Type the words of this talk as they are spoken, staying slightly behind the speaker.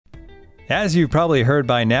As you've probably heard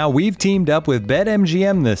by now, we've teamed up with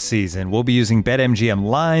BetMGM this season. We'll be using BetMGM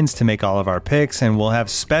lines to make all of our picks, and we'll have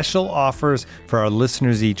special offers for our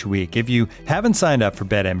listeners each week. If you haven't signed up for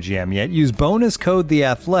BetMGM yet, use bonus code The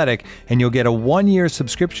Athletic, and you'll get a 1-year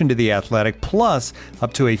subscription to The Athletic, plus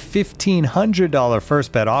up to a $1,500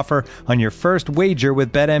 first bet offer on your first wager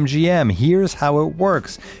with BetMGM. Here's how it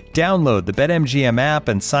works. Download the BetMGM app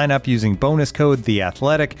and sign up using bonus code The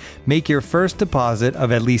Athletic. Make your first deposit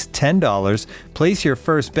of at least $10. Place your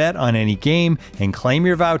first bet on any game and claim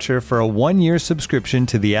your voucher for a 1-year subscription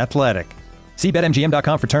to The Athletic. See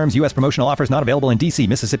BetMGM.com for terms. U.S. promotional offers not available in D.C.,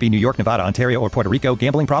 Mississippi, New York, Nevada, Ontario, or Puerto Rico.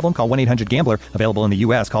 Gambling problem? Call 1-800-GAMBLER. Available in the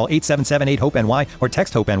U.S. Call 877-8-HOPE-NY or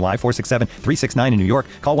text HOPE-NY 467-369 in New York.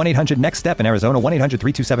 Call 1-800-NEXT-STEP in Arizona.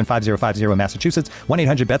 1-800-327-5050 in Massachusetts.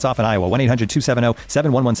 1-800-BETS-OFF in Iowa.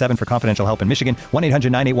 1-800-270-7117 for confidential help in Michigan.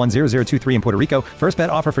 1-800-981-0023 in Puerto Rico. First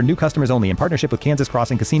bet offer for new customers only in partnership with Kansas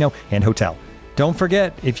Crossing Casino and Hotel. Don't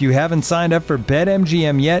forget, if you haven't signed up for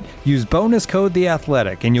BetMGM yet, use bonus code The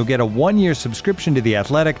Athletic, and you'll get a 1-year subscription to The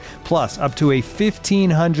Athletic, plus up to a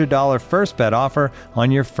 $1,500 first bet offer on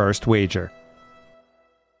your first wager.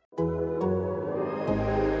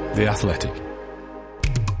 The Athletic.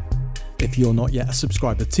 If you're not yet a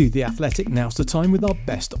subscriber to The Athletic, now's the time with our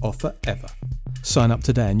best offer ever. Sign up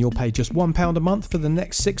today and you'll pay just £1 a month for the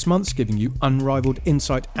next 6 months, giving you unrivaled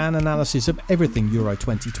insight and analysis of everything Euro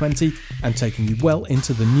 2020 and taking you well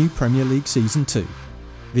into the new Premier League Season 2.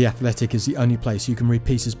 The Athletic is the only place you can read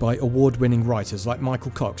pieces by award-winning writers like Michael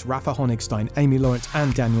Cox, Rafa Honigstein, Amy Lawrence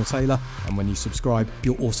and Daniel Taylor, and when you subscribe,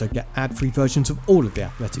 you'll also get ad-free versions of all of The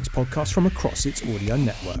Athletic's podcasts from across its audio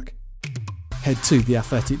network. Head to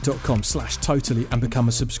theathletic.com/totally and become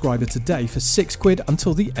a subscriber today for £6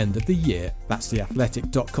 until the end of the year. That's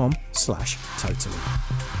theathletic.com/totally.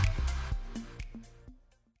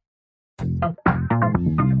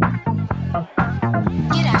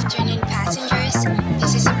 Good afternoon, passengers.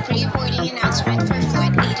 This is a pre-boarding announcement for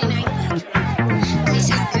Flight 89E. Please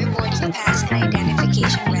have your boarding pass and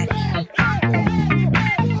identification ready.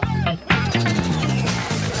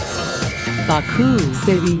 Baku,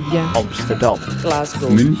 Sevilla, Amsterdam, Glasgow,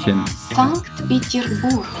 München, Sankt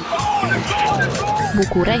Petersburg,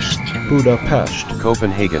 Bucharest, Budapest,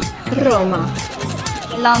 Copenhagen, Roma,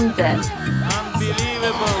 London.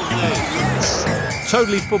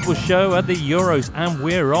 Totally Football Show at the Euros, and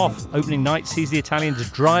we're off. Opening night sees the Italians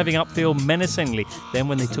driving upfield menacingly. Then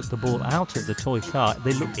when they took the ball out of the toy car,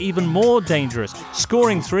 they looked even more dangerous,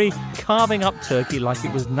 scoring 3, carving up Turkey like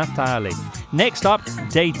it was Natale. Next up,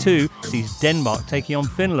 day 2 sees Denmark taking on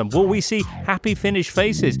Finland. Will we see happy Finnish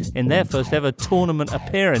faces in their first ever tournament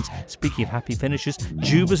appearance? Speaking of happy finishes,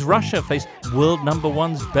 Juba's Russia face world number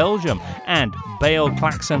 1's Belgium, and Bale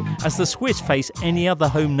Klaxon as the Swiss face any other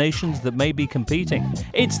home nations that may be competing.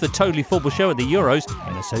 It's the Totally Football Show at the Euros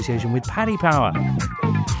in association with Paddy Power.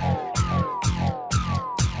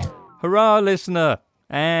 Hurrah, listener,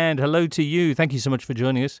 and hello to you. Thank you so much for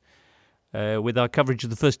joining us with our coverage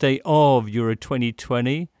of the first day of Euro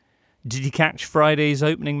 2020. Did you catch Friday's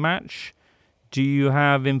opening match? Do you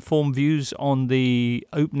have informed views on the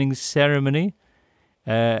opening ceremony?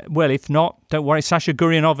 Well, if not, don't worry. Sasha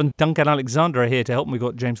Gurianov and Duncan Alexander are here to help. We've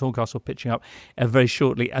got James Horncastle pitching up very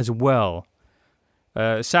shortly as well.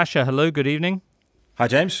 Sasha, hello, good evening. Hi,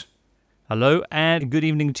 James. Hello, and good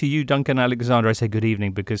evening to you, Duncan Alexander. I say good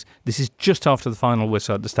evening because this is just after the final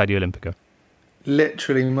whistle at the Stadio Olimpico.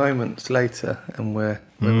 Literally moments later, and we're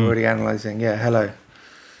already analysing. Yeah, hello.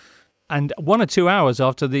 And 1 or 2 hours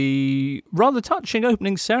after the rather touching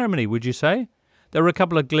opening ceremony, would you say? There were a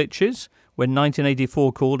couple of glitches when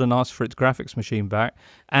 1984 called and asked for its graphics machine back,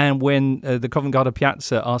 and when the Covent Garden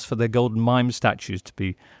Piazza asked for their golden mime statues to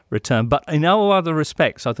be returned. But in all other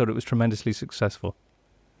respects, I thought it was tremendously successful.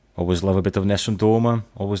 Always love a bit of Nessun Dorma.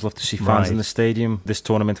 Always love to see fans in the stadium. This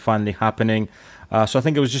tournament finally happening. So I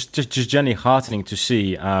think it was just genuinely heartening to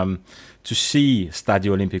see Stadio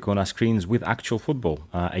Olimpico on our screens with actual football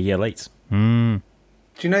a year late.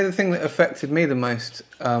 Do you know the thing that affected me the most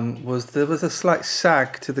was there was a slight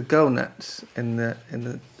sag to the goal nets in the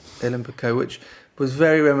Olimpico, which was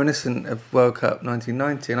very reminiscent of World Cup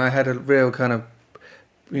 1990, and I had a real kind of,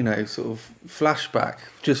 sort of flashback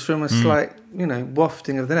just from a slight,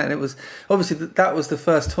 wafting of the net. And it was obviously that was the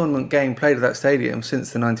first tournament game played at that stadium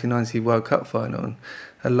since the 1990 World Cup final, and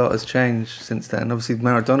a lot has changed since then. Obviously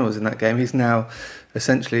Maradona was in that game. He's now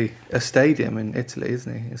essentially a stadium in Italy,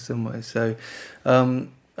 isn't he, in some ways? So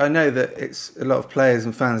I know that it's a lot of players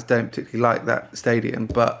and fans don't particularly like that stadium,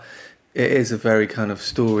 but it is a very kind of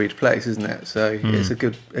storied place, isn't it? So it's a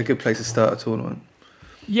good place to start a tournament.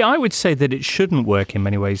 Yeah, I would say that it shouldn't work in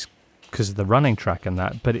many ways because of the running track and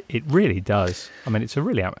that, but it really does. I mean, it's a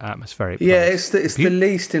really atmospheric place. Yeah, it's the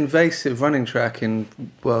least invasive running track in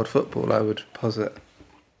world football, I would posit.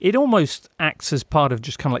 It almost acts as part of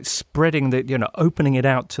just kind of like spreading opening it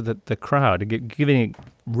out to the crowd, giving it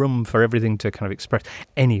room for everything to kind of express.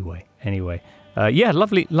 Anyway.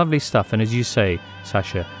 Lovely stuff. And as you say,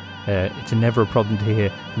 Sasha, it's never a problem to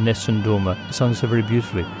hear Nessun Dorma, sung so very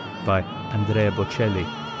beautifully by Andrea Bocelli.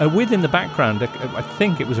 Within the background, I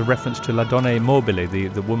think it was a reference to La Donna Immobile,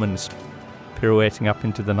 the woman's pirouetting up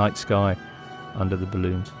into the night sky under the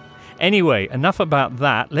balloons. Anyway, enough about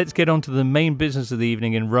that. Let's get on to the main business of the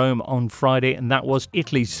evening in Rome on Friday, and that was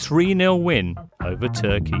Italy's 3-0 win over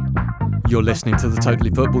Turkey. You're listening to The Totally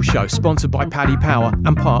Football Show, sponsored by Paddy Power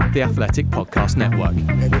and part of the Athletic Podcast Network.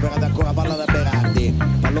 Recuperata ancora palla da Berardi,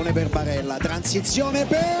 pallone per Barella, transizione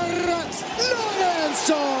per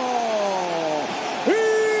Lorenzo!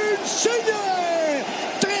 Insigne!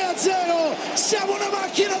 3-0! Siamo una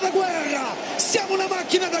macchina da guerra!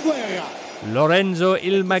 Lorenzo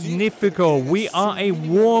il Magnifico. We are a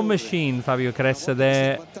war machine, Fabio Caressa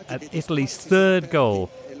there at Italy's third goal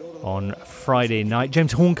on Friday night.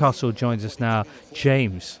 James Horncastle joins us now.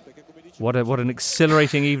 James, what an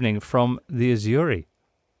exhilarating evening from the Azzurri.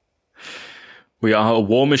 We are a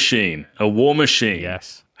war machine.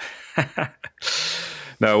 Yes.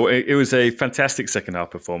 No, it was a fantastic second half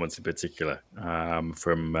performance in particular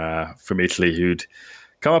from Italy, who'd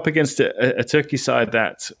come up against a Turkey side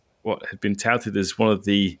that what had been touted as one of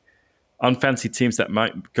the unfancied teams that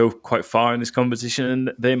might go quite far in this competition,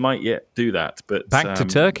 and they might yet do that. But back to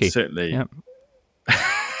Turkey, certainly. Yep.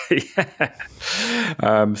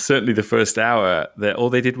 Certainly, the first hour,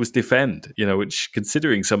 all they did was defend. Which,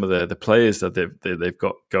 considering some of the players that they've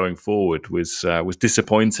got going forward, was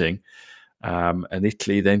disappointing. And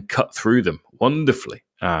Italy then cut through them wonderfully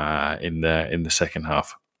in the second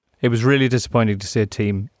half. It was really disappointing to see a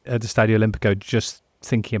team at the Stadio Olimpico just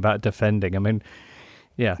thinking about defending. I mean,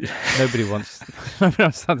 yeah, nobody wants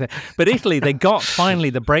something. But Italy, they got finally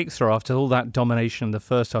the breakthrough after all that domination in the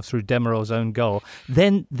first half through Demiror's own goal.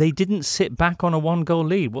 Then they didn't sit back on a 1-goal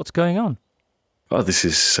lead. What's going on? Well, this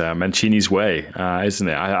is Mancini's way, isn't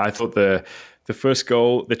it? I thought the first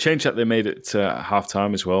goal, the change that they made at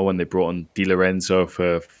half-time as well, when they brought on Di Lorenzo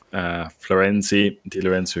for Florenzi. Di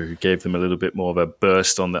Lorenzo, who gave them a little bit more of a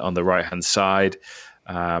burst on the right-hand side.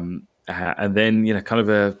 And then, kind of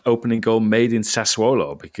a opening goal made in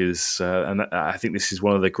Sassuolo, because and I think this is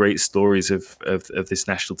one of the great stories of this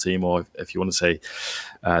national team, or if you want to say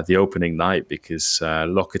the opening night, because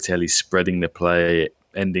Locatelli spreading the play,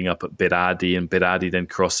 ending up at Berardi, and Berardi then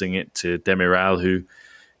crossing it to Demiral, who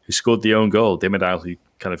scored the own goal. Demiral, who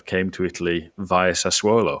kind of came to Italy via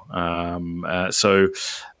Sassuolo. So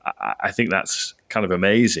I think that's kind of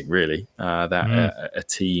amazing, really, that a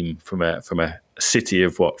team from a city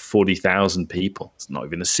of 40,000 people, it's not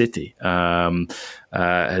even a city,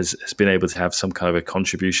 has been able to have some kind of a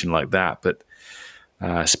contribution like that. But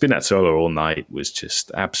Spinazzola all night was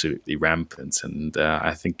just absolutely rampant, and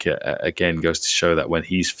I think again goes to show that when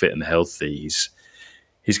he's fit and healthy,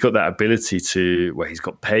 he's got that ability to, he's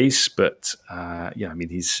got pace, but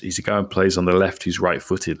he's a guy who plays on the left who's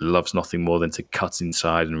right-footed, loves nothing more than to cut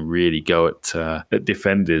inside and really go at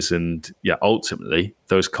defenders. And ultimately,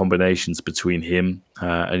 those combinations between him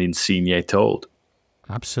and Insigne told.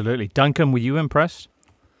 Absolutely. Duncan, were you impressed?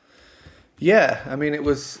 Yeah, I mean, it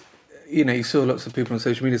was, you saw lots of people on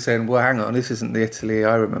social media saying, well, hang on, this isn't the Italy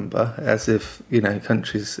I remember, as if,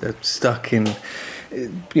 countries are stuck in,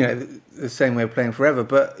 the same way of playing forever.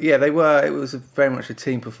 But yeah, they were. It was very much a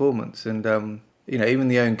team performance, and even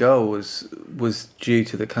the own goal was due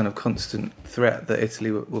to the kind of constant threat that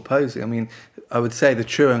Italy were posing. I mean, I would say the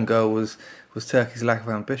true own goal was Turkey's lack of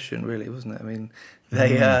ambition, really, wasn't it? I mean,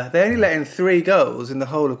 they only let in 3 goals in the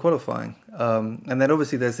whole of qualifying, and then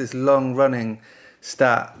obviously there's this long running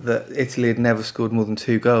stat that Italy had never scored more than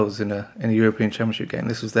 2 goals in a European Championship game.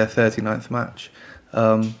 This was their 39th match,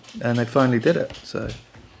 and they finally did it. So.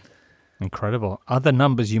 Incredible. Other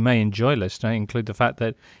numbers you may enjoy, listener, include the fact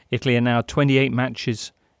that Italy are now 28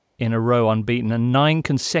 matches in a row unbeaten and 9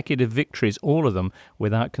 consecutive victories, all of them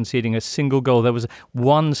without conceding a single goal. There was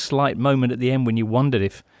one slight moment at the end when you wondered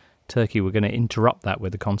if Turkey were going to interrupt that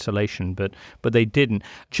with a consolation, but they didn't.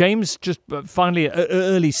 James, just finally,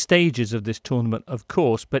 early stages of this tournament, of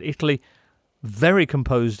course, but Italy very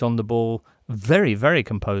composed on the ball, very, very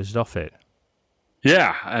composed off it.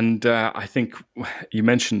 Yeah, and I think you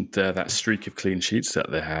mentioned that streak of clean sheets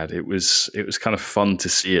that they had. It was kind of fun to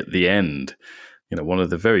see at the end, one of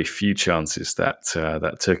the very few chances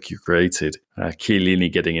that Turkey created.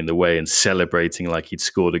 Chiellini getting in the way and celebrating like he'd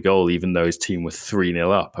scored a goal, even though his team were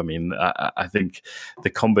 3-0 up. I mean, I think the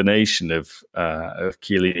combination of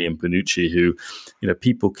Chiellini and Bonucci, who,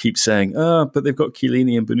 people keep saying, but they've got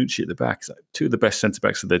Chiellini and Bonucci at the back. It's like two of the best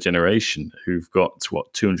centre-backs of their generation who've got,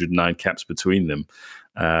 209 caps between them.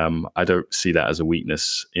 I don't see that as a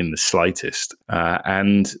weakness in the slightest.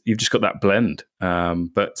 And you've just got that blend.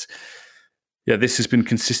 But yeah, this has been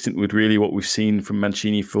consistent with really what we've seen from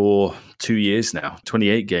Mancini for 2 years now.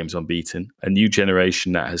 28 games unbeaten, a new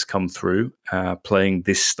generation that has come through playing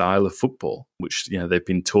this style of football, which they've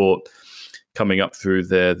been taught coming up through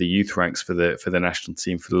the youth ranks for the national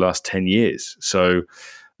team for the last 10 years. So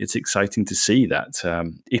it's exciting to see that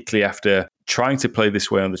Italy, after trying to play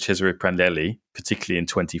this way under Cesare Prandelli, particularly in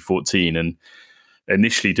 2014, and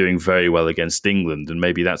initially doing very well against England, and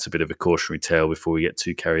maybe that's a bit of a cautionary tale before we get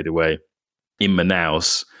too carried away, in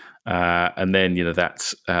Manaus, and then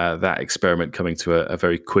that experiment coming to a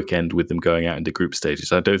very quick end with them going out into group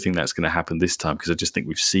stages. I don't think that's going to happen this time, because I just think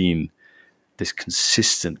we've seen this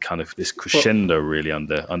consistent kind of this crescendo really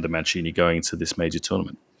under Mancini going into this major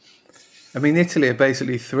tournament. I mean, Italy are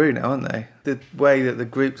basically through now, aren't they? The way that the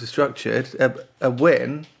groups are structured, a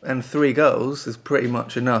win and 3 goals is pretty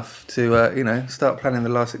much enough to start planning the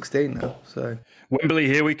last 16 now. So Wembley,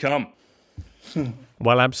 here we come.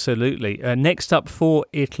 Well, absolutely. Next up for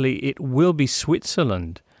Italy, it will be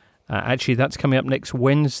Switzerland. Actually, that's coming up next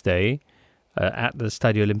Wednesday at the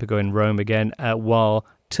Stadio Olimpico in Rome again, while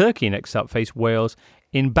Turkey next up face Wales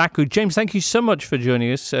in Baku. James, thank you so much for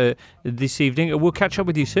joining us this evening. We'll catch up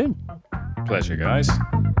with you soon. Pleasure, guys.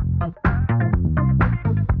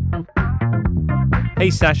 Hey,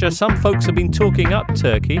 Sasha, some folks have been talking up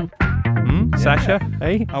Turkey. Sasha,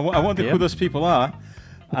 hey? I wonder who those people are.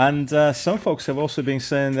 And some folks have also been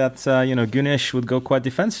saying that, Güneş would go quite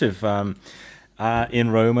defensive in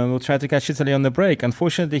Rome and will try to catch Italy on the break.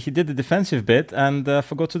 Unfortunately, he did the defensive bit and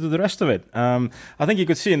forgot to do the rest of it. I think you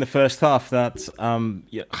could see in the first half that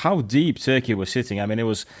how deep Turkey was sitting. I mean, it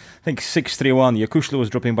was, I think, 6-3-1. Yakuşlu was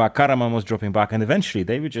dropping back, Karaman was dropping back, and eventually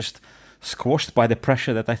they were just squashed by the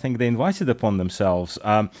pressure that I think they invited upon themselves.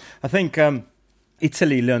 I think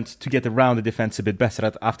Italy learned to get around the defence a bit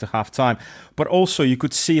better after half-time. But also you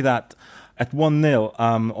could see that at 1-0,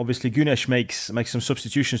 obviously Güneş makes some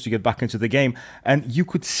substitutions to get back into the game. And you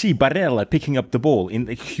could see Barella picking up the ball in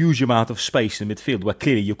a huge amount of space in midfield, where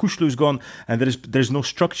clearly Yakuşlu's gone and there's no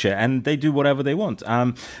structure and they do whatever they want.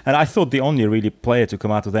 And I thought the only really player to come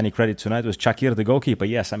out with any credit tonight was Çakır, the goalkeeper.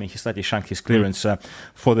 Yes, I mean, he slightly shanked his clearance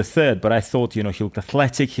for the third, but I thought, he looked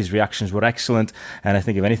athletic, his reactions were excellent. And I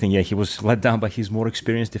think, if anything, he was let down by his more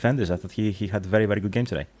experienced defenders. I thought he had a very, very good game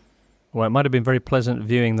today. Well, it might have been very pleasant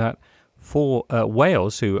viewing that for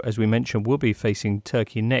Wales, who, as we mentioned, will be facing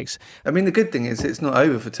Turkey next. I mean, the good thing is it's not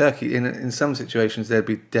over for Turkey. In some situations, they'd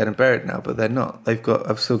be dead and buried now, but they're not.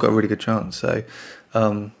 I've still got a really good chance. So,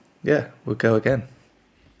 we'll go again.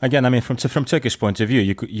 Again, I mean, from Turkey's point of view,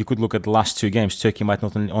 you could look at the last 2 games. Turkey might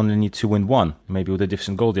not only need to win 1, maybe with a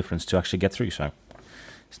different goal difference to actually get through. So,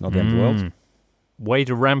 it's not the end of the world. Way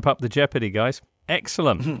to ramp up the jeopardy, guys.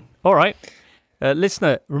 Excellent. All right.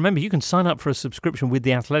 Listener, remember, you can sign up for a subscription with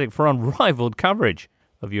The Athletic for unrivaled coverage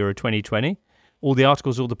of Euro 2020. All the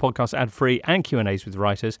articles, all the podcasts ad-free and Q&As with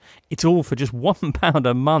writers. It's all for just £1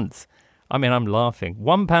 a month. I mean, I'm laughing.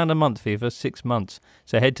 £1 a month for your first 6 months.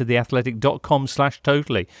 So head to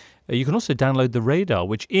theathletic.com/totally. You can also download The Radar,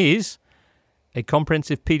 which is a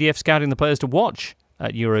comprehensive PDF scouting the players to watch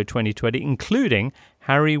at Euro 2020, including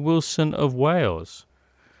Harry Wilson of Wales.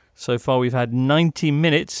 So far, we've had 90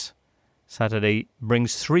 minutes. Saturday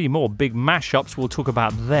brings 3 more big mashups. We'll talk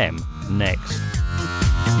about them next.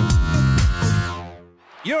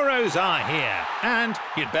 Euros are here, and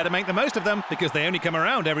you'd better make the most of them because they only come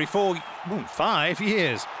around every 5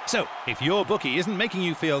 years. So, if your bookie isn't making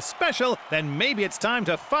you feel special, then maybe it's time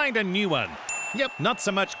to find a new one. Yep, not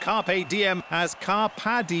so much carpe diem as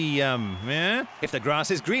carpa diem, yeah? If the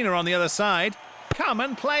grass is greener on the other side, come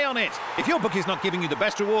and play on it. If your bookie's not giving you the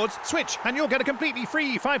best rewards, switch and you'll get a completely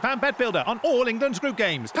free £5 bet builder on all England's group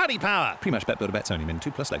games. Paddy Power. Pre-match bet builder bets only. Min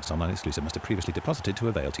 2+ legs online exclusive. Must have previously deposited to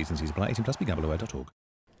avail. T's and C's apply. 18+ begambleaware.org.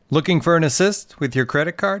 Looking for an assist with your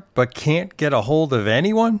credit card but can't get a hold of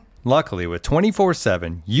anyone? Luckily, with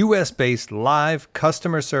 24/7 US-based live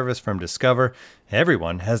customer service from Discover,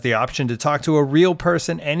 everyone has the option to talk to a real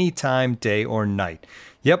person anytime, day or night.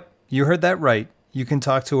 Yep, you heard that right. You can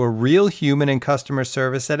talk to a real human in customer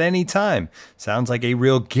service at any time. Sounds like a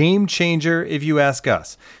real game changer if you ask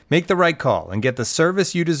us. Make the right call and get the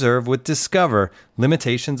service you deserve with Discover.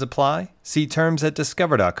 Limitations apply. See terms at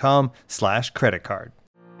discover.com/creditcard.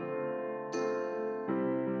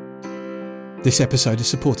 This episode is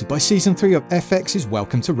supported by Season 3 of FX's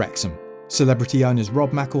Welcome to Wrexham. Celebrity owners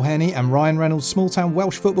Rob McElhenney and Ryan Reynolds' small-town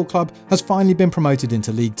Welsh football club has finally been promoted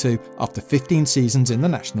into League 2 after 15 seasons in the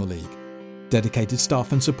National League. Dedicated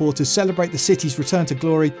staff and supporters celebrate the city's return to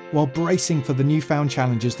glory while bracing for the newfound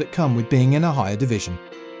challenges that come with being in a higher division.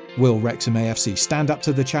 Will Wrexham AFC stand up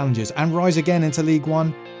to the challenges and rise again into League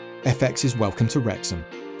 1? FX is Welcome to Wrexham.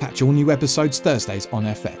 Catch all new episodes Thursdays on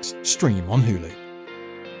FX. Stream on Hulu.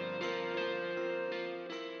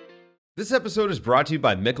 This episode is brought to you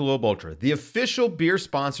by Michelob Ultra, the official beer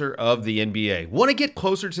sponsor of the NBA. Want to get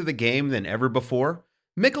closer to the game than ever before?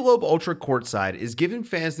 Michelob Ultra Courtside is giving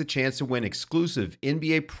fans the chance to win exclusive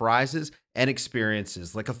NBA prizes and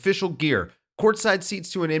experiences like official gear, courtside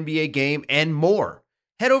seats to an NBA game, and more.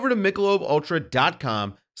 Head over to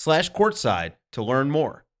MichelobUltra.com/courtside to learn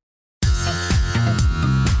more.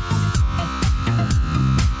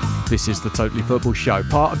 This is the Totally Football Show,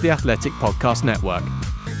 part of the Athletic Podcast Network.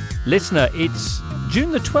 Listener, it's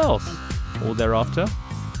June the 12th or thereafter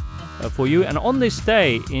for you. And on this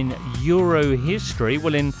day in Euro history,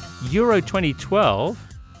 well, in Euro 2012,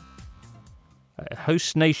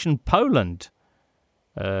 host nation Poland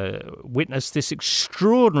witnessed this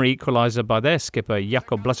extraordinary equaliser by their skipper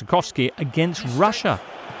Jakub Błaszczykowski against Russia.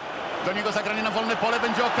 Do niego zagranie na wolne pole,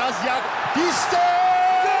 będzie okazja.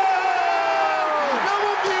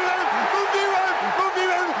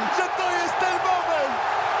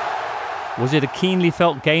 Was it a keenly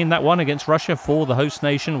felt game, that one, against Russia for the host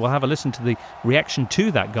nation? We'll have a listen to the reaction to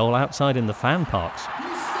that goal outside in the fan parks.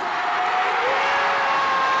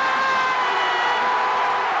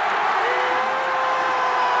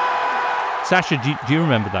 Sasha, do you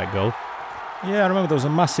remember that goal? Yeah, I remember there was a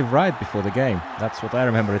massive ride before the game. That's what I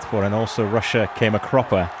remember it for. And also Russia came a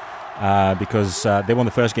cropper because they won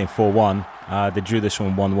the first game 4-1. They drew this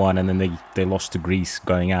one 1-1, and then they lost to Greece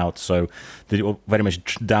going out. So they were very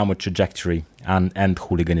much downward trajectory and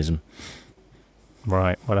hooliganism.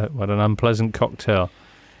 Right, what an unpleasant cocktail.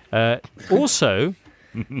 Also,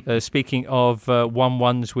 speaking of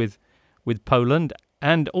 1-1s with Poland,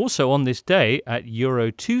 and also on this day at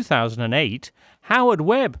Euro 2008, Howard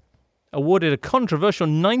Webb awarded a controversial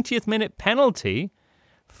 90th minute penalty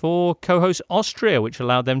for co-host Austria, which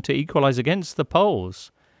allowed them to equalise against the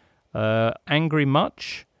Poles. Angry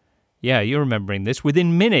much? Yeah, you're remembering this.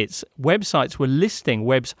 Within minutes, websites were listing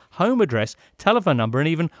Webb's home address, telephone number, and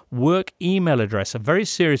even work email address. A very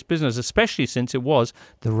serious business, especially since it was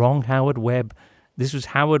the wrong Howard Webb. This was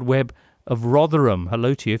Howard Webb of Rotherham.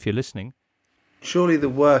 Hello to you if you're listening. Surely the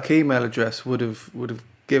work email address would have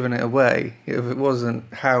given it away. If it wasn't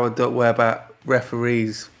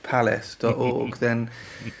howard.webb@refereespalace.org,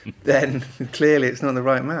 then clearly it's not the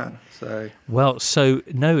right man. No,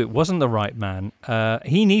 it wasn't the right man.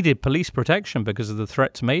 He needed police protection because of the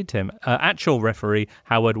threats made to him. Actual referee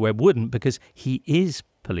Howard Webb wouldn't, because he is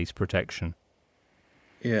police protection.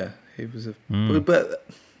 Yeah, he was But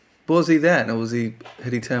was he then, or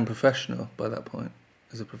had he turned professional by that point?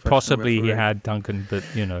 As a professional Possibly referee? He had, Duncan, but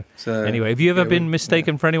So, anyway, have you ever been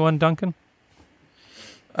mistaken for anyone, Duncan?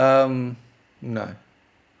 No.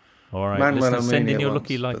 All right, Manuel listen, send in your once,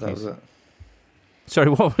 lucky but that likelies. was it. Sorry,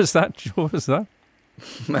 what was that? What was that?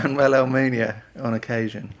 Manuel Almunia on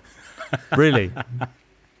occasion. Really?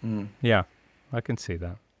 Yeah, I can see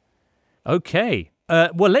that. Okay.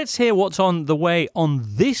 Well, let's hear what's on the way on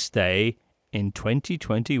this day in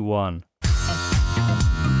 2021.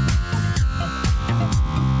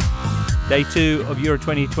 Day 2 of Euro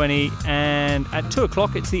 2020, and at 2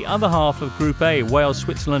 o'clock it's the other half of Group A, Wales,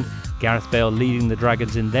 Switzerland. Gareth Bale leading the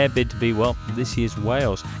Dragons in their bid to be, well, this year's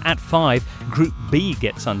Wales. At 5, Group B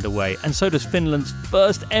gets underway, and so does Finland's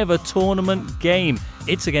first ever tournament game.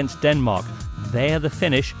 It's against Denmark. They're the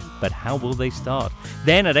finish, but how will they start?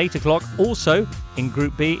 Then at 8 o'clock, also in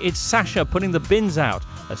Group B, it's Sasha putting the bins out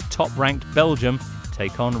as top-ranked Belgium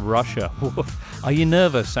take on Russia. Are you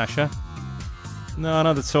nervous, Sasha? No,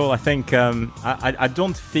 not at all. I think I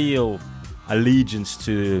don't feel allegiance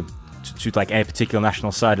to like a particular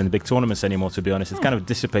national side in the big tournaments anymore, to be honest. It's kind of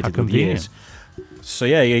dissipated with years. So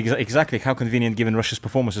yeah, exactly. How convenient, given Russia's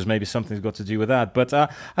performances. Maybe something's got to do with that. But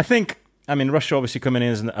I think, Russia obviously coming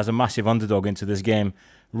in as a massive underdog into this game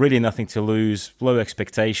really nothing to lose, low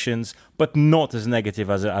expectations, but not as negative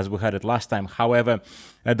as we had it last time. However,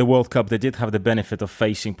 at the World Cup, they did have the benefit of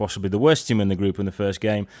facing possibly the worst team in the group in the first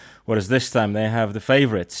game, whereas this time they have the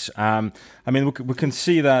favourites. We can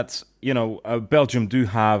see that, Belgium do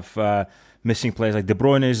have missing players like De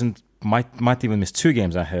Bruyne might even miss 2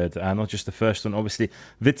 games, I heard, not just the first one. Obviously,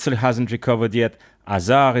 Witsel hasn't recovered yet.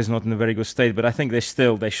 Hazard is not in a very good state, but I think they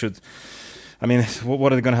should.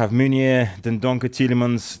 What are they going to have? Meunier, Dendoncker,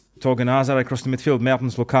 Tielemans, Torgan Hazard across the midfield,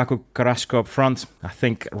 Mertens, Lukaku, Carrasco up front. I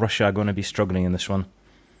think Russia are going to be struggling in this one.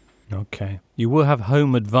 Okay. You will have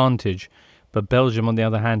home advantage, but Belgium, on the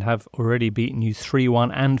other hand, have already beaten you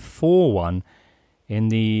 3-1 and 4-1 in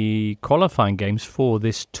the qualifying games for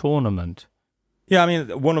this tournament. Yeah,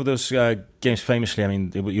 one of those games famously,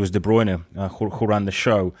 it was De Bruyne who ran the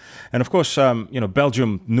show. And of course,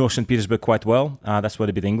 Belgium know St. Petersburg quite well. That's where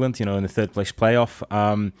they beat England, in the third place playoff.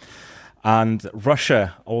 And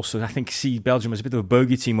Russia also, I think, see Belgium as a bit of a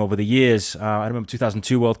bogey team over the years. I remember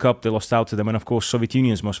 2002 World Cup, they lost out to them. And of course, Soviet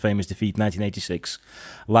Union's most famous defeat, 1986,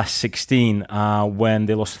 last 16, when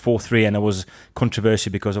they lost 4-3. And there was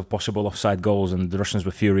controversy because of possible offside goals. And the Russians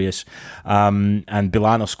were furious. And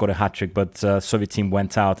Bilano scored a hat-trick, but the Soviet team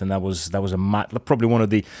went out. And that was probably one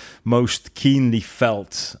of the most keenly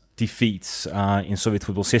felt defeats in Soviet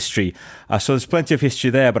football's history. So there's plenty of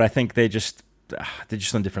history there, but I think they're just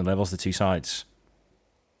on different levels, the two sides.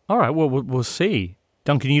 All right, well, we'll see.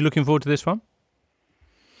 Duncan, are you looking forward to this one?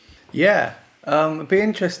 Yeah, it'd be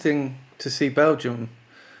interesting to see Belgium.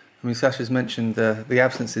 Sasha's mentioned the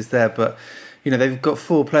absences there, but they've got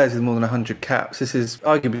 4 players with more than 100 caps. This is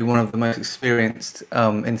arguably one of the most experienced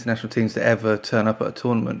international teams to ever turn up at a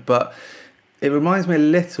tournament. But it reminds me a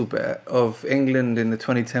little bit of England in the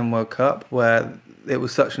 2010 World Cup, where it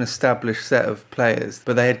was such an established set of players,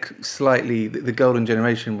 but they had the golden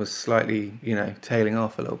generation was slightly, tailing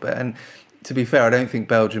off a little bit. And to be fair, I don't think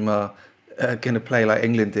Belgium are going to play like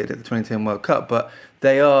England did at the 2010 World Cup, but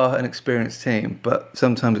they are an experienced team. But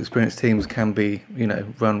sometimes experienced teams can be,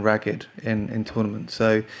 run ragged in tournaments.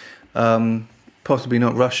 So possibly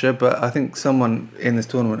not Russia, but I think someone in this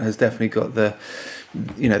tournament has definitely got the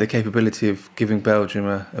capability of giving Belgium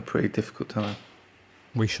a pretty difficult time.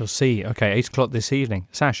 We shall see. Okay, 8 o'clock this evening.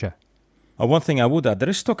 Sasha? One thing I would add, there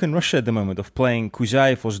is talk in Russia at the moment of playing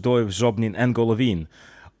Kuzayev, Ozdoev, Zobnin and Golovin,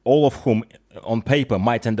 all of whom on paper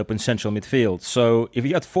might end up in central midfield. So if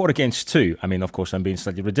you had 4 against 2, of course I'm being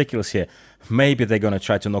slightly ridiculous here, maybe they're going to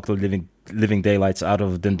try to knock the living daylights out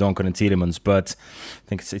of Dendoncker and Tielemans, but I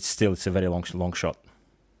think it's a very long shot.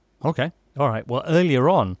 Okay, all right. Well, earlier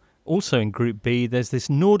on, also in Group B, there's this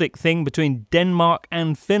Nordic thing between Denmark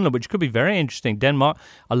and Finland, which could be very interesting. Denmark,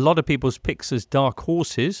 a lot of people's picks as dark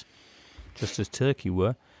horses, just as Turkey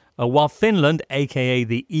were, while Finland, a.k.a.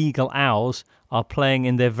 the Eagle Owls, are playing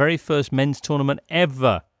in their very first men's tournament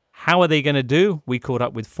ever. How are they going to do? We caught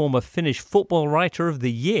up with former Finnish Football Writer of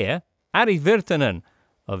the Year, Ari Virtanen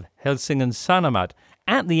of Helsingin Sanomat,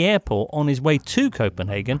 at the airport on his way to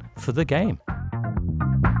Copenhagen for the game.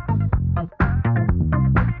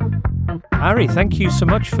 Ari, thank you so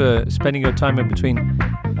much for spending your time in between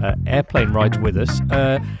airplane rides with us.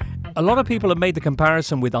 A lot of people have made the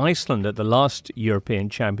comparison with Iceland at the last European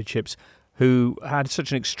Championships, who had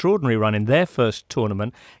such an extraordinary run in their first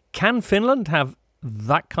tournament. Can Finland have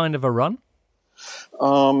that kind of a run?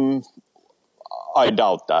 I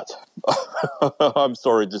doubt that. I'm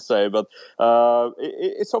sorry to say, but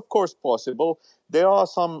it's of course possible. There are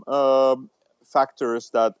some factors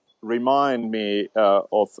that remind me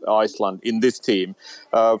of Iceland in this team.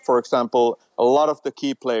 For example, a lot of the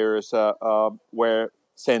key players were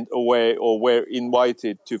sent away or were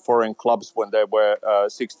invited to foreign clubs when they were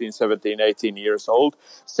 16, 17, 18 years old.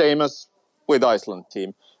 Same as with Iceland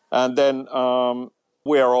team. And then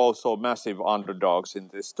we are also massive underdogs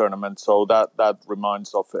in this tournament. So that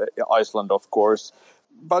reminds of Iceland, of course.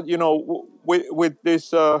 But, with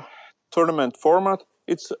this tournament format,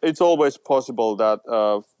 it's always possible that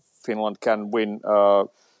Finland can win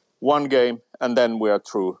one game and then we are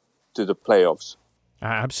through to the playoffs.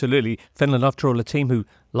 Absolutely. Finland, after all, a team who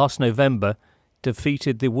last November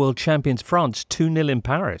defeated the world champions France 2-0 in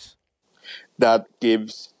Paris. That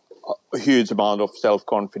gives a huge amount of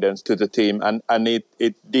self-confidence to the team, and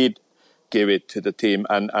it did give it to the team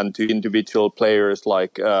and to individual players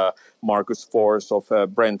like Marcus Forss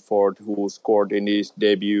of Brentford, who scored in his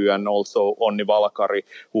debut, and also Onni Valakari,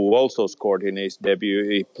 who also scored in his debut.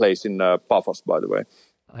 He plays in Pafos, by the way.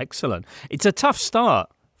 Excellent. It's a tough start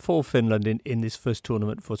for Finland in this first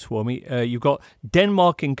tournament for Suomi. You've got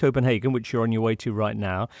Denmark in Copenhagen, which you're on your way to right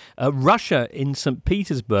now, Russia in St.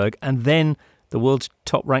 Petersburg, and then the world's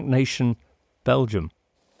top-ranked nation, Belgium.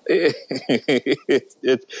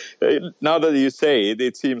 Now that you say it,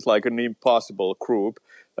 it seems like an impossible group.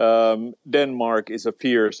 Denmark is a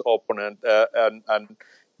fierce opponent, and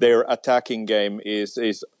their attacking game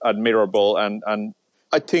is admirable. And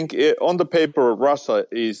I think on the paper, Russia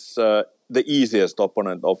is the easiest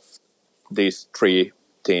opponent of these three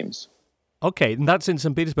teams. Okay, and that's in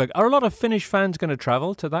St. Petersburg. Are a lot of Finnish fans going to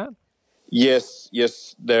travel to that? Yes.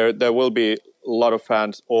 There will be a lot of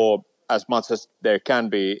fans, or as much as there can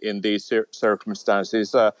be in these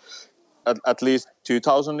circumstances. At least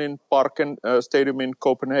 2,000 in Parken Stadium in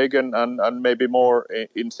Copenhagen, and maybe more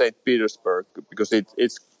in St. Petersburg, because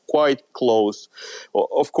it's quite close.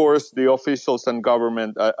 Of course, the officials and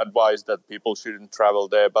government advise that people shouldn't travel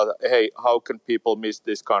there, but hey, how can people miss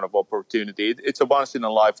this kind of opportunity? It's a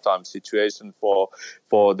once-in-a-lifetime situation for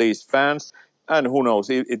these fans, and who knows,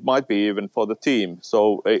 it might be even for the team.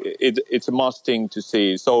 So it's a must thing to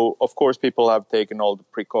see. So, of course, people have taken all the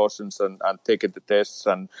precautions and taken the tests,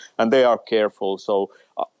 and they are careful. So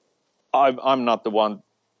I'm not the one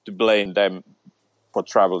to blame them for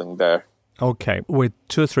traveling there. Okay, we're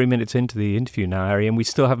 2 or 3 minutes into the interview now, Ari, and we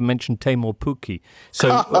still haven't mentioned Teemu Pukki.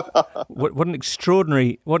 So, what an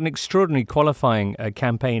extraordinary qualifying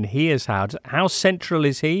campaign he has had. How central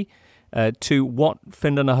is he to what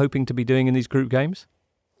Finland are hoping to be doing in these group games?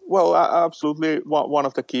 Well, absolutely, one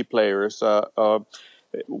of the key players.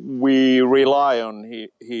 We rely on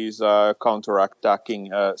his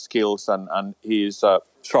counter-attacking skills and his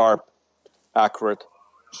sharp, accurate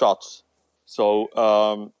shots.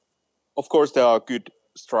 So. Of course, there are good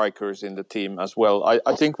strikers in the team as well.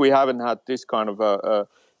 I think we haven't had this kind of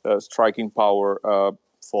striking power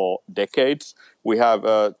for decades. We have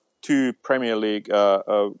 2 Premier League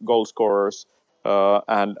goal scorers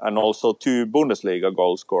and also 2 Bundesliga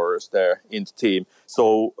goal scorers there in the team.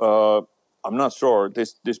 So I'm not sure.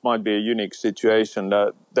 This might be a unique situation.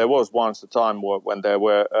 There was once a time when there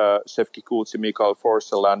were Shefki Kuutsi, Mikael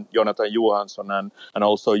Forsell, and Jonathan Johansson, and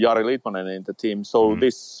also Jari Litmanen in the team. So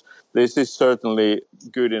this is certainly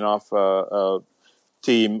good enough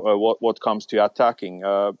team what comes to attacking.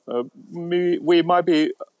 We might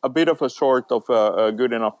be a bit of a short of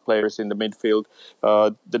good enough players in the midfield.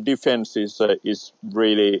 The defense is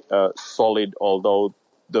really solid, although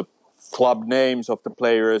the club names of the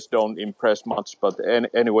players don't impress much. But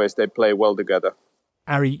anyways, they play well together.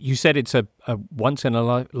 Ari, you said it's a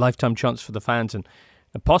once-in-a-lifetime chance for the fans and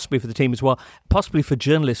possibly for the team as well, possibly for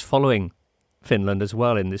journalists following Finland as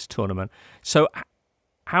well in this tournament. So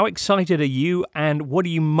how excited are you, and what are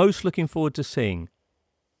you most looking forward to seeing?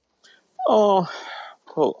 Oh,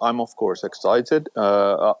 well, I'm of course excited.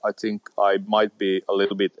 I think I might be a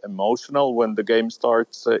little bit emotional when the game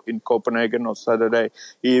starts in Copenhagen on Saturday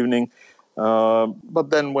evening. But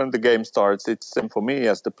then when the game starts, it's for me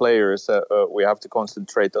as the players, we have to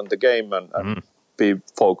concentrate on the game and be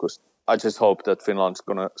focused. I just hope that Finland's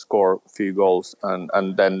going to score a few goals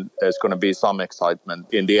and then there's going to be some excitement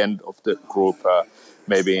in the end of the group,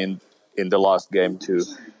 maybe in the last game too.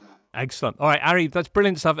 Excellent. All right, Ari, that's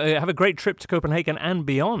brilliant stuff. Have a great trip to Copenhagen and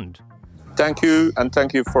beyond. Thank you, and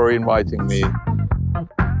thank you for inviting me.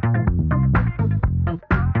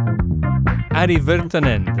 Ari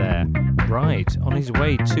Virtanen there, right, on his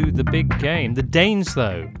way to the big game. The Danes,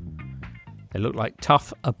 though, they look like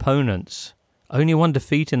tough opponents. Only 1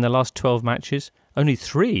 defeat in their last 12 matches. Only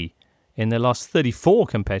 3 in their last 34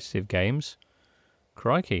 competitive games.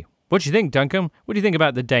 Crikey. What do you think, Duncan? What do you think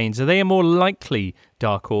about the Danes? Are they a more likely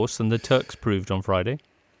dark horse than the Turks proved on Friday?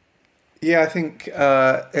 Yeah, I think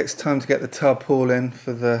it's time to get the tarpaulin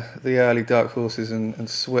for the early dark horses and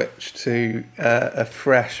switch to a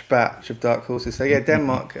fresh batch of dark horses. So yeah,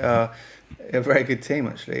 Denmark are a very good team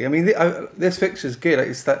actually. I mean, this fixture's good.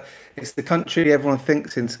 It's the country everyone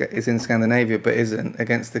thinks is in Scandinavia but isn't,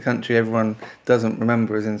 against the country everyone doesn't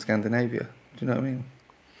remember is in Scandinavia. Do you know what I mean?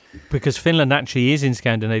 Because Finland actually is in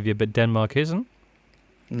Scandinavia, but Denmark isn't?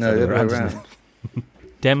 No, the other way around.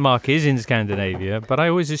 Denmark is in Scandinavia, but I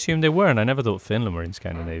always assumed they weren't. I never thought Finland were in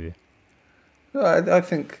Scandinavia. I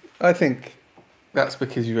think that's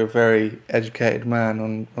because you're a very educated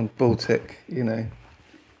man on Baltic, things.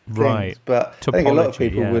 Right. But Topology, I think a lot of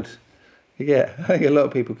people yeah. would. Yeah, I think a lot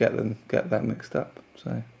of people get that mixed up.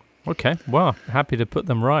 So. Okay, well, happy to put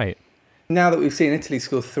them right. Now that we've seen Italy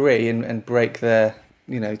score 3 and break their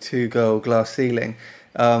 2-goal glass ceiling,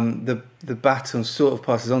 the baton sort of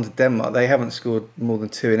passes on to Denmark. They haven't scored more than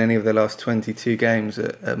 2 in any of their last 22 games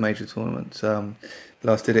at major tournaments.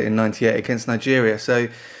 Last did it in '98 against Nigeria. So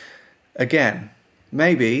again,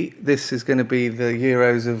 maybe this is going to be the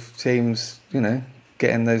Euros of teams,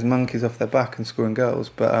 getting those monkeys off their back and scoring goals.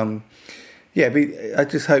 But I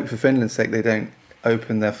just hope for Finland's sake they don't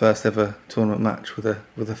opened their first ever tournament match with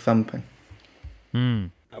a thumping.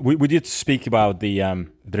 We did speak about the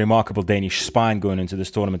remarkable Danish spine going into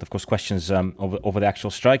this tournament. Of course, questions over the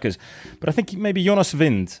actual strikers. But I think maybe Jonas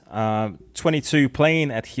Wind, 22,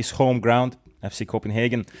 playing at his home ground, FC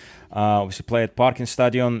Copenhagen, obviously play at Parken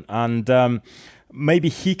Stadion, and maybe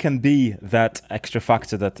he can be that extra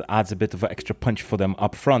factor that adds a bit of an extra punch for them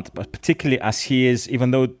up front. But particularly as he is,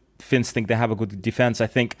 even though Finns think they have a good defense, I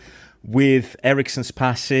think with Eriksen's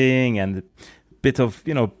passing and bit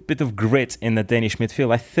of grit in the Danish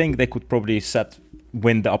midfield, I think they could probably set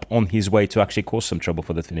Wind up on his way to actually cause some trouble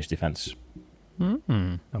for the Finnish defence.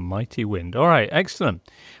 A mighty Wind. All right, excellent.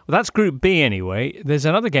 Well, that's Group B anyway. There's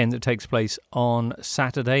another game that takes place on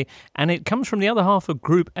Saturday, and it comes from the other half of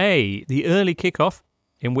Group A, the early kickoff,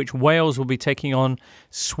 in which Wales will be taking on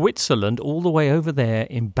Switzerland all the way over there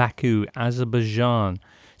in Baku, Azerbaijan.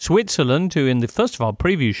 Switzerland, who in the first of our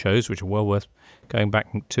preview shows, which are well worth going back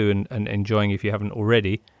to and enjoying if you haven't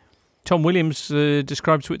already, Tom Williams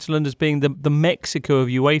described Switzerland as being the Mexico of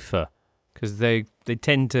UEFA, because they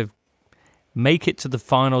tend to make it to the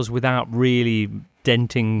finals without really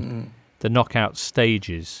denting the knockout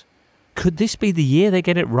stages. Could this be the year they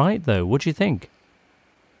get it right, though? What do you think?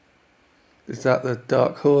 Is that the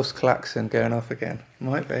dark horse klaxon going off again?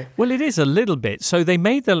 Might be. Well, it is a little bit. So they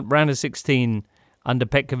made the round of 16 under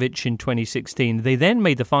Petkovic in 2016. They then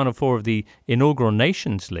made the Final Four of the inaugural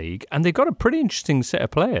Nations League, and they got a pretty interesting set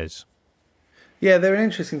of players. Yeah, they're an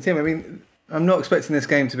interesting team. I mean, I'm not expecting this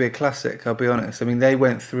game to be a classic, I'll be honest. I mean, they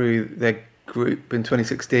went through their group in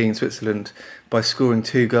 2016, Switzerland, by scoring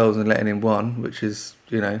 2 goals and letting in 1, which is,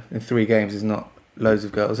 in 3 games is not loads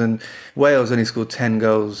of goals. And Wales only scored 10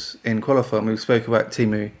 goals in qualifying. We spoke about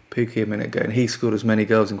Teemu Pukki a minute ago, and he scored as many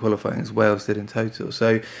goals in qualifying as Wales did in total.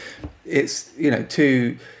 So it's,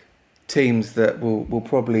 2 teams that will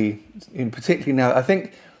probably, particularly now, I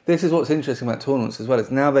think this is what's interesting about tournaments as well,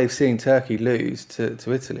 is now they've seen Turkey lose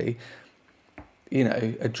to Italy.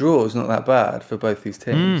 A draw is not that bad for both these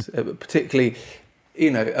teams, particularly,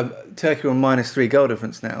 Turkey are on -3 goal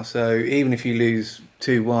difference now. So even if you lose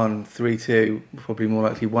 2-1, 3-2, probably more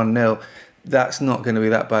likely 1-0, that's not going to be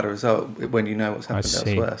that bad a result when you know what's happened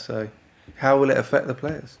elsewhere. So how will it affect the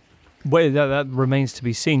players? Well, that remains to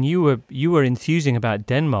be seen. You were enthusing about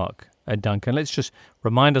Denmark, Duncan. Let's just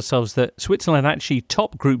remind ourselves that Switzerland actually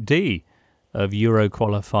topped Group D of Euro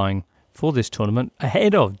qualifying for this tournament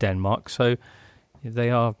ahead of Denmark. So they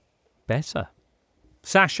are better.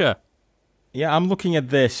 Sasha. Yeah, I'm looking at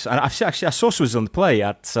this. And I saw Switzerland play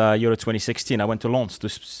at Euro 2016. I went to Lens to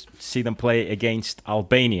see them play against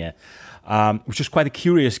Albania, which was quite a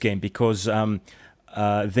curious game because the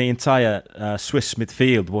entire Swiss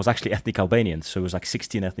midfield was actually ethnic Albanians. So it was like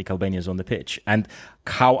 16 ethnic Albanians on the pitch. And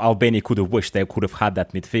how Albania could have wished they could have had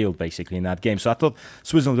that midfield basically in that game. So I thought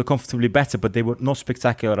Switzerland were comfortably better, but they were not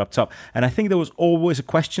spectacular up top. And I think there was always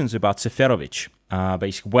questions about Seferovic.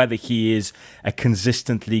 Basically, whether he is a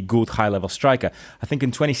consistently good high-level striker. I think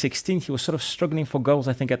in 2016 he was sort of struggling for goals,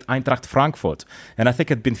 I think, at Eintracht Frankfurt. And I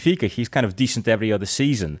think at Benfica he's kind of decent every other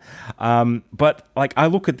season. But I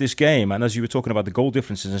look at this game, and as you were talking about the goal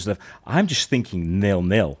differences and stuff, I'm just thinking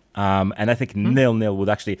 0-0. And I think 0-0 would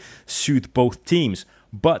actually suit both teams.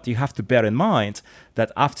 But you have to bear in mind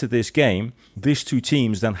that after this game, these 2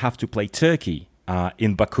 teams then have to play Turkey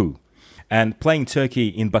in Baku. And playing Turkey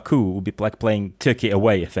in Baku will be like playing Turkey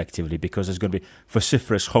away, effectively, because there's going to be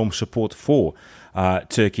vociferous home support for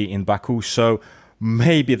Turkey in Baku. So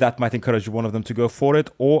maybe that might encourage one of them to go for it.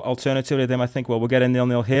 Or alternatively, they might think, well, we'll get a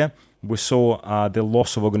 0-0 here. We saw the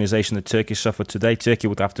loss of organisation that Turkey suffered today. Turkey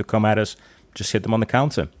would have to come at us, just hit them on the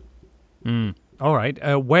counter. All right.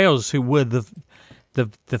 Wales, who were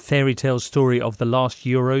the fairy tale story of the last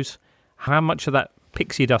Euros, how much of that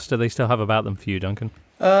pixie dust do they still have about them for you, Duncan?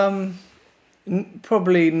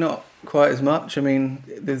 Probably not quite as much. I mean,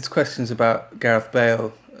 there's questions about Gareth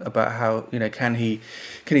Bale, about how, can he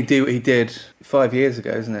do what he did 5 years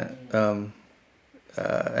ago, isn't it?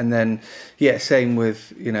 And then, same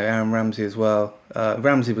with, Aaron Ramsey as well.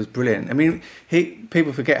 Ramsey was brilliant. I mean,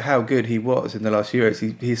 people forget how good he was in the last Euros.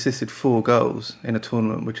 He assisted 4 goals in a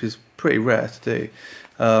tournament, which is pretty rare to do.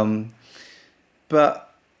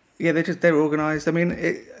 But yeah, they're organised. I mean,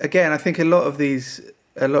 again, I think a lot of these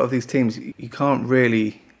teams, you can't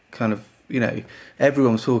really kind of,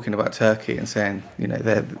 everyone's talking about Turkey and saying,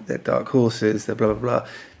 they're dark horses, they're blah, blah, blah.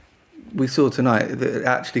 We saw tonight that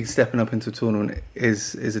actually stepping up into a tournament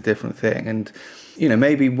is a different thing. And,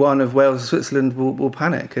 maybe one of Wales or Switzerland will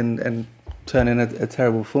panic and turn in a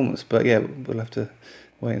terrible performance. But yeah, we'll have to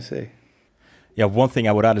wait and see. Yeah, one thing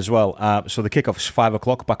I would add as well. So the kickoff is 5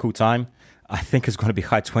 o'clock Baku time. I think it's going to be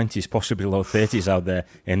high 20s, possibly low 30s out there.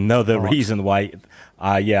 Another reason why,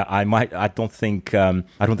 I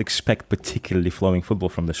don't expect particularly flowing football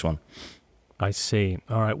from this one. I see.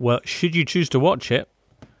 All right. Well, should you choose to watch it,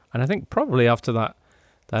 and I think probably after that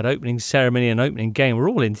opening ceremony and opening game, we're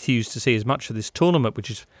all enthused to see as much of this tournament,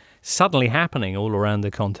 which is suddenly happening all around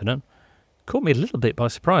the continent. Caught me a little bit by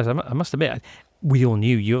surprise. I must admit. We all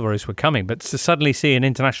knew Euros were coming, but to suddenly see an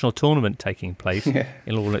international tournament taking place in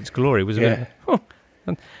all its glory was it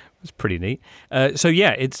was pretty neat.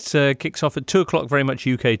 It kicks off at 2 o'clock, very much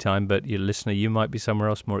UK time, but your listener, you might be somewhere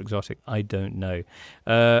else more exotic. I don't know.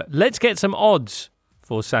 Let's get some odds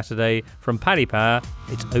for Saturday from Paddy Power.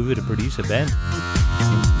 It's over to producer Ben.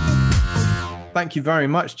 Thank you very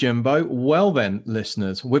much, Jimbo. Well then,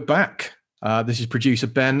 listeners, we're back. This is producer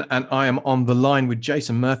Ben, and I am on the line with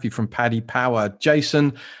Jason Murphy from Paddy Power.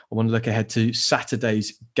 Jason, I want to look ahead to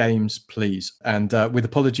Saturday's games, please. And with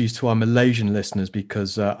apologies to our Malaysian listeners,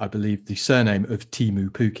 because I believe the surname of Timu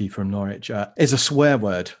Puki from Norwich is a swear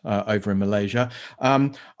word over in Malaysia.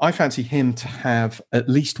 I fancy him to have at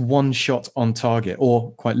least one shot on target,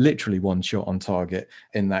 or quite literally one shot on target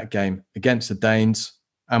in that game against the Danes.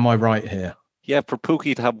 Am I right here? Yeah, for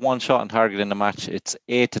Pukki to have one shot on target in the match, it's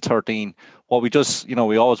 8-13. What we just,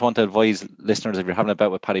 we always want to advise listeners, if you're having a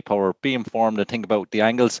bet with Paddy Power, be informed and think about the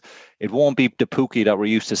angles. It won't be the Pukki that we're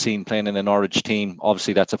used to seeing playing in a Norwich team.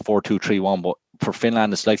 Obviously, that's a 4-2-3-1, but for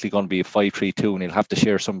Finland, it's likely going to be a 5-3-2, and he'll have to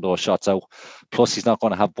share some of those shots out. Plus, he's not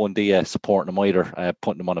going to have Bundia supporting him either,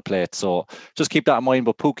 putting him on a plate. So just keep that in mind.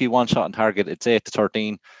 But Pukki, one shot on target, it's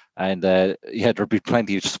 8-13. And there'll be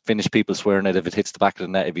plenty of just Finnish people swearing it if it hits the back of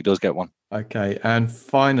the net if he does get one. Okay, and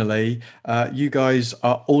finally, you guys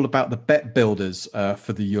are all about the bet builders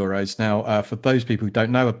for the Euros. Now, for those people who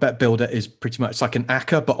don't know, a bet builder is pretty much like an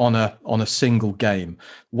ACCA, but on a single game.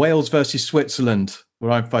 Wales versus Switzerland,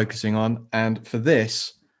 what I'm focusing on. And for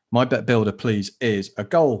this, my bet builder, please, is a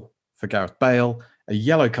goal for Gareth Bale, a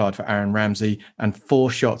yellow card for Aaron Ramsey, and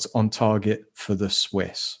 4 shots on target for the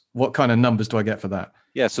Swiss. What kind of numbers do I get for that?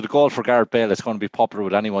 Yeah, so the goal for Gareth Bale is going to be popular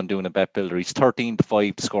with anyone doing a bet builder. He's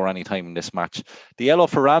 13-5 to score any time in this match. The yellow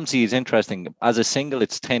for Ramsey is interesting. As a single,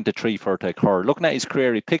 it's 10-3 for it to occur. Looking at his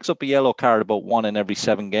career, he picks up a yellow card about 1 in every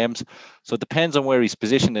 7 games. So it depends on where he's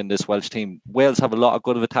positioned in this Welsh team. Wales have a lot of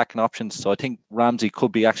good attacking options, so I think Ramsey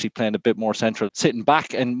could be actually playing a bit more central, sitting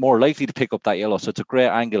back and more likely to pick up that yellow. So it's a great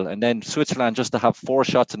angle. And then Switzerland just to have 4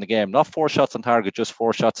 shots in the game. Not 4 shots on target, just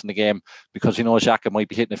 4 shots in the game, because Xhaka might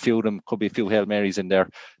be hitting a few of them. Could be a few Hail Marys in there.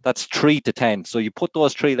 That's 3-10. So you put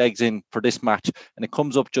those 3 legs in for this match and it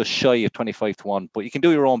comes up just shy of 25-1. But you can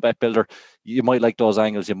do your own bet builder. You might like those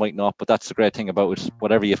angles, you might not. But that's the great thing about it.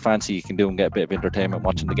 Whatever you fancy, you can do and get a bit of entertainment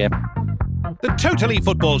watching the game. The Totally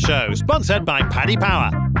Football Show, sponsored by Paddy Power.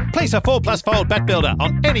 Place a 4+4 bet builder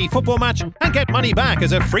on any football match and get money back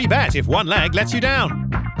as a free bet if one leg lets you down.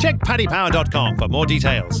 Check paddypower.com for more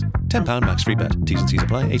details. £10 max free bet. T's and C's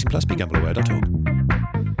apply. 18+. BeGambleAware.org.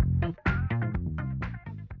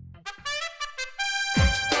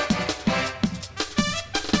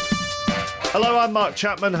 Hello, I'm Mark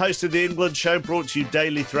Chapman, host of The England Show, brought to you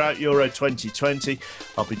daily throughout Euro 2020.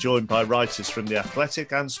 I'll be joined by writers from The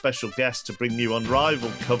Athletic and special guests to bring you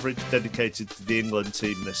unrivaled coverage dedicated to the England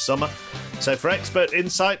team this summer. So for expert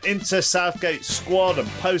insight into Southgate's squad and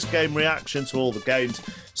post-game reaction to all the games,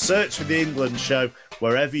 search for The England Show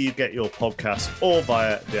wherever you get your podcasts or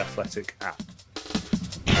via The Athletic app.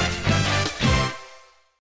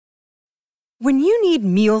 When you need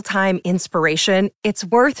mealtime inspiration, it's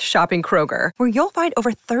worth shopping Kroger, where you'll find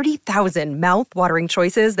over 30,000 mouth-watering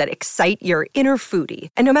choices that excite your inner foodie.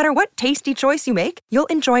 And no matter what tasty choice you make, you'll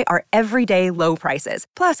enjoy our everyday low prices,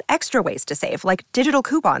 plus extra ways to save, like digital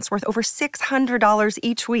coupons worth over $600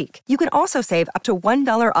 each week. You can also save up to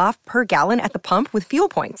 $1 off per gallon at the pump with fuel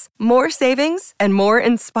points. More savings and more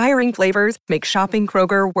inspiring flavors make shopping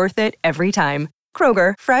Kroger worth it every time.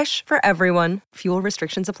 Kroger, fresh for everyone. Fuel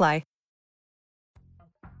restrictions apply.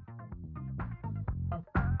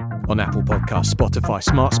 On Apple Podcasts, Spotify,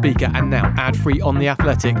 Smart Speaker, and now ad-free on The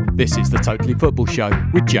Athletic, this is the Totally Football Show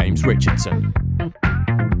with James Richardson.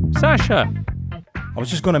 Sasha. I was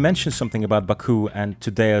just going to mention something about Baku and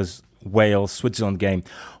today's Wales-Switzerland game.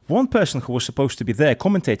 One person who was supposed to be there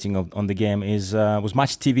commentating on the game was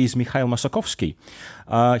Match TV's Mikhail Mosakovsky.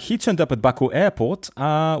 He turned up at Baku airport,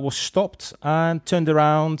 was stopped and turned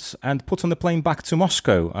around and put on the plane back to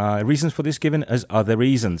Moscow. Reasons for this given as other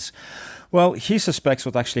reasons. Well, he suspects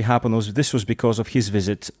what actually happened was because of his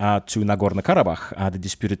visit to Nagorno-Karabakh, the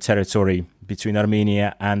disputed territory between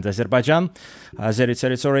Armenia and Azerbaijan, Azeri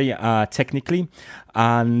territory technically,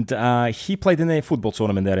 and he played in a football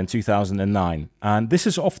tournament there in 2009. And this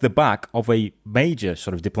is off the back of a major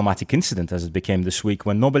sort of diplomatic incident, as it became this week,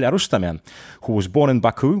 when Nobel Arustamian, who was born in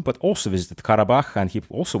Baku but also visited Karabakh, and he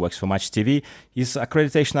also works for Match TV, his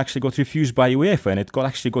accreditation actually got refused by UEFA, and it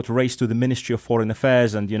got raised to the Ministry of Foreign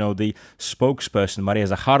Affairs, and the spokesperson Maria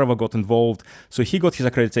Zakharova got involved. So he got his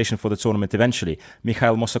accreditation for the tournament eventually.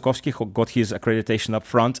 Mikhail Mosakovsky got his accreditation up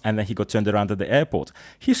front, and then he got turned around at the airport.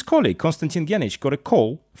 His colleague Konstantin Genich got a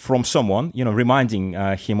call from someone, reminding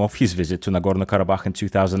him of his visit to Nagorno-Karabakh in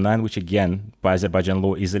 2009, which again, by Azerbaijan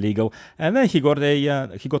law, is illegal. And then he got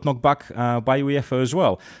knocked back by UEFA as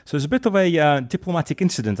well. So there's a bit of a diplomatic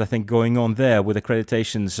incident, I think, going on there with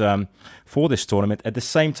accreditations for this tournament. At the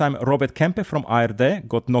same time, Robert Kempe from ARD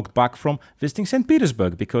got knocked back from visiting St.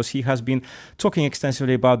 Petersburg because he has been talking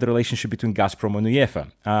extensively about the relationship between Gazprom and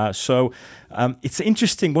UEFA. So it's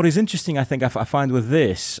interesting. What is interesting, I think, I find with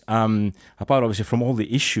this, apart obviously from all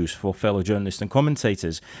the issues for fellow journalists and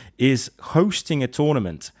commentators, is hosting a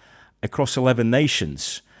tournament across 11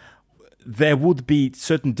 nations. There would be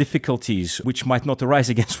certain difficulties which might not arise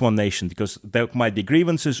against one nation because there might be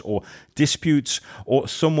grievances or disputes or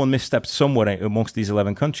someone misstepped somewhere amongst these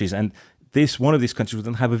 11 countries. And one of these countries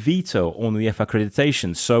wouldn't have a veto on UEFA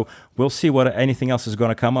accreditation. So we'll see what anything else is going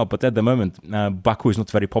to come up. But at the moment, Baku is not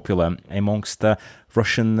very popular amongst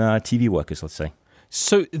Russian TV workers, let's say.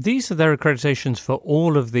 So these are their accreditations for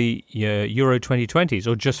all of the Euro 2020s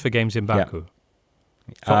or just for games in Baku? Yeah.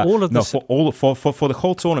 For all of for the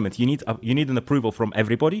whole tournament, you need an approval from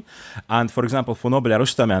everybody. And for example, for Nobel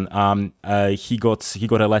Arustamian, he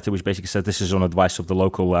got a letter which basically said this is on advice of the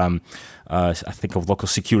local, I think of local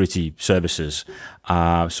security services.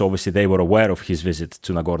 So obviously they were aware of his visit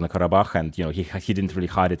to Nagorno-Karabakh, and he didn't really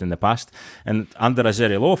hide it in the past. And under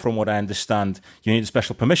Azeri law, from what I understand, you need a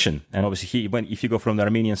special permission. And obviously, if you go from the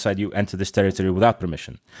Armenian side, you enter this territory without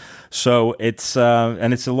permission. So it's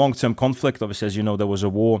a long-term conflict. Obviously, as you know, there was a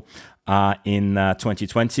war in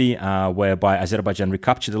 2020 whereby Azerbaijan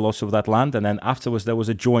recaptured a lot of that land, and then afterwards there was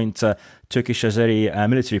a joint Turkish-Azeri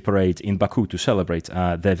military parade in Baku to celebrate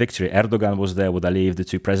their victory. Erdogan was there with Aliyev, the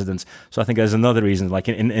two presidents. So I think there's another reason, like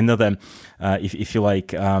in another, if you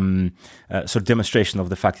like, sort of demonstration of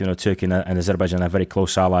the fact Turkey and Azerbaijan are very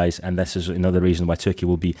close allies, and this is another reason why Turkey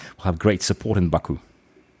will have great support in Baku.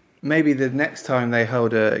 Maybe the next time they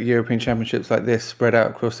hold a European Championships like this spread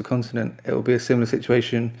out across the continent, it will be a similar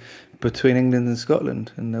situation between England and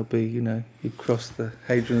Scotland, and there'll be, you cross the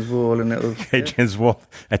Hadrian's Wall, and it'll Hadrian's Wall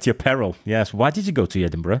at your peril. Yes. Why did you go to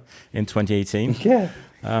Edinburgh in 2018? Yeah.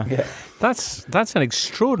 That's an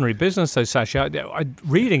extraordinary business, though, Sasha.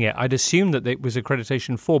 Reading it, I'd assumed that it was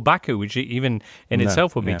accreditation for Baku, which even in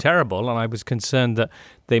itself would be terrible, and I was concerned that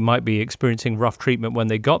they might be experiencing rough treatment when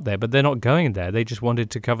they got there, but they're not going there. They just wanted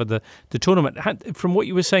to cover the tournament. From what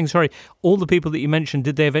you were saying, sorry, all the people that you mentioned,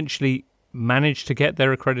 did they eventually manage to get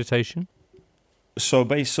their accreditation? So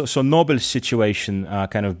Nobel's situation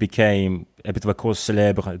kind of became a bit of a cause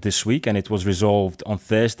célèbre this week, and it was resolved on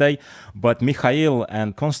Thursday. But Mikhail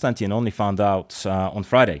and Konstantin only found out on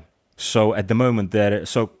Friday. So at the moment,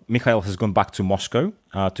 Mikhail has gone back to Moscow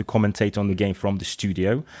to commentate on the game from the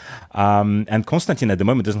studio. And Konstantin at the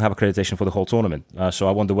moment doesn't have accreditation for the whole tournament. So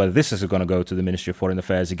I wonder whether this is going to go to the Ministry of Foreign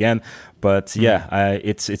Affairs again. But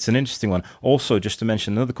it's an interesting one. Also, just to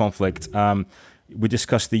mention another conflict, we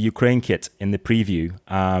discussed the Ukraine kit in the preview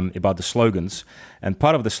about the slogans. And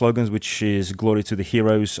part of the slogans, which is Glory to the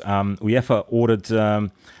Heroes, UEFA ordered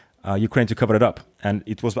Ukraine to cover it up. And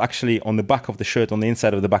it was actually on the back of the shirt, on the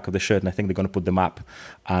inside of the back of the shirt, and I think they're going to put the map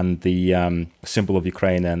and the symbol of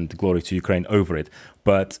Ukraine and Glory to Ukraine over it.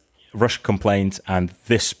 But Russia complained, and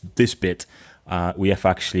this bit, UEFA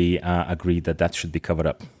actually agreed that should be covered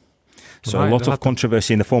up. So right, a lot of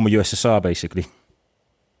controversy in the former USSR, basically.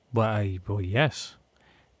 Well, yes.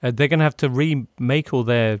 They're going to have to remake all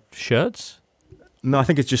their shirts? No, I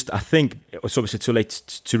think it's obviously too late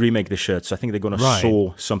to remake the shirts. So I think they're going to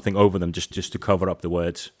sew something over them just to cover up the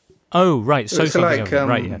words. Oh, right. So it's like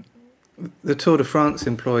the Tour de France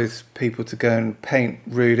employs people to go and paint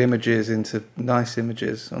rude images into nice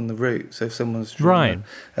images on the route. So if someone's drawn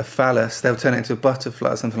a phallus, they'll turn it into a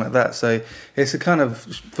butterfly or something like that. So it's a kind of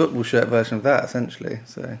football shirt version of that, essentially.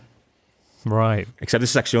 So. Right. Except this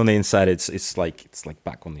is actually on the inside. It's like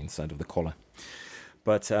back on the inside of the collar.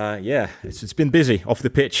 But it's been busy off the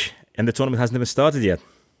pitch, and the tournament hasn't even started yet.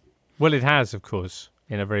 Well, it has, of course,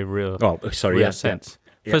 in a very real sense.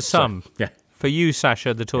 Yeah, for some. Yeah. For you,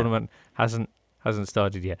 Sasha, the tournament hasn't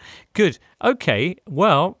started yet. Good. Okay.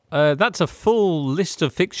 Well, that's a full list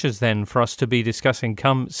of fixtures then for us to be discussing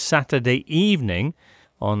come Saturday evening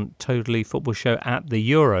on Totally Football Show at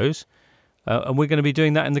the Euros. And we're going to be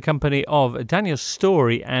doing that in the company of Daniel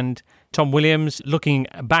Storey and Tom Williams, looking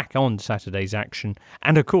back on Saturday's action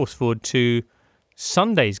and, of course, forward to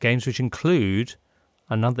Sunday's games, which include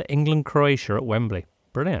another England-Croatia at Wembley.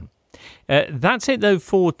 Brilliant. That's it, though,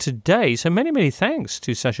 for today. So many thanks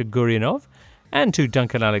to Sasha Gurianov and to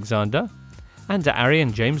Duncan Alexander and to Ari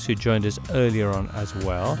and James, who joined us earlier on as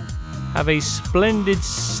well. Have a splendid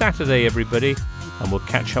Saturday, everybody, and we'll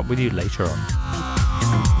catch up with you later on.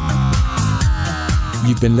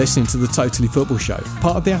 You've been listening to The Totally Football Show,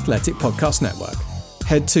 part of the Athletic Podcast Network.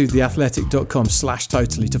 Head to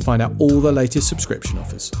theathletic.com/totally to find out all the latest subscription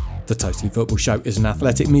offers. The Totally Football Show is an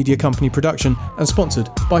Athletic Media Company production and sponsored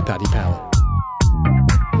by Paddy Power.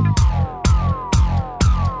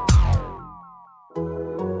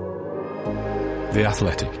 The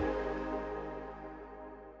Athletic.